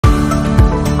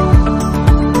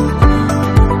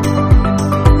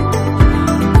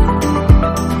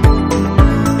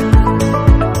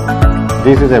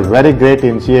This is a very great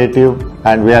initiative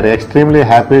and we are extremely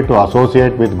happy to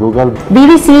associate with Google.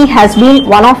 BDC has been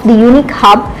one of the unique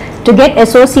hub to get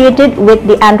associated with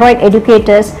the Android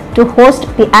educators to host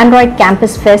the Android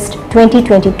Campus Fest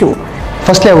 2022.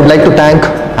 Firstly, I would like to thank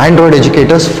Android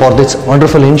educators for this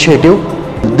wonderful initiative.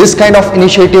 This kind of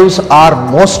initiatives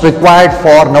are most required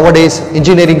for nowadays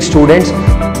engineering students.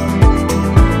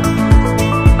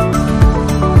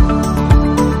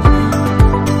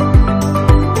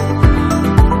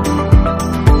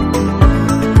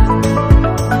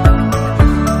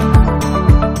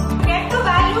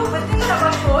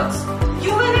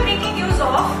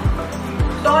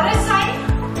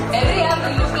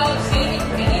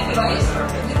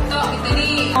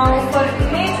 For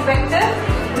image vector,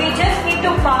 we just need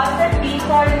to pass the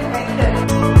default vector.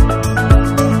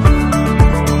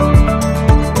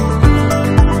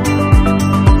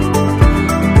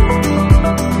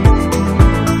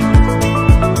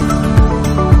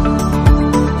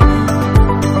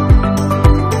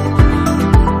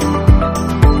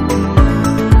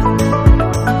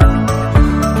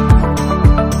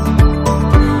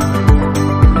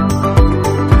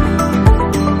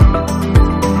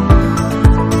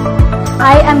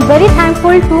 I am very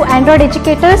thankful to Android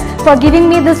educators for giving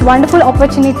me this wonderful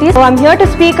opportunity. So I'm here to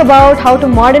speak about how to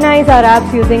modernize our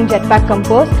apps using Jetpack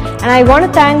Compose, and I want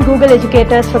to thank Google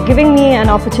educators for giving me an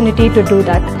opportunity to do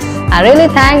that. I really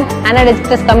thank Android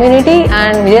educators community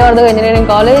and Vidyavardhaka Engineering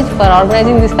College for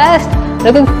organizing this fest.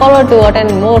 Looking forward to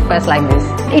attend more fests like this.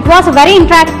 It was a very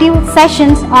interactive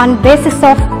sessions on basis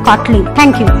of Kotlin.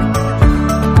 Thank you.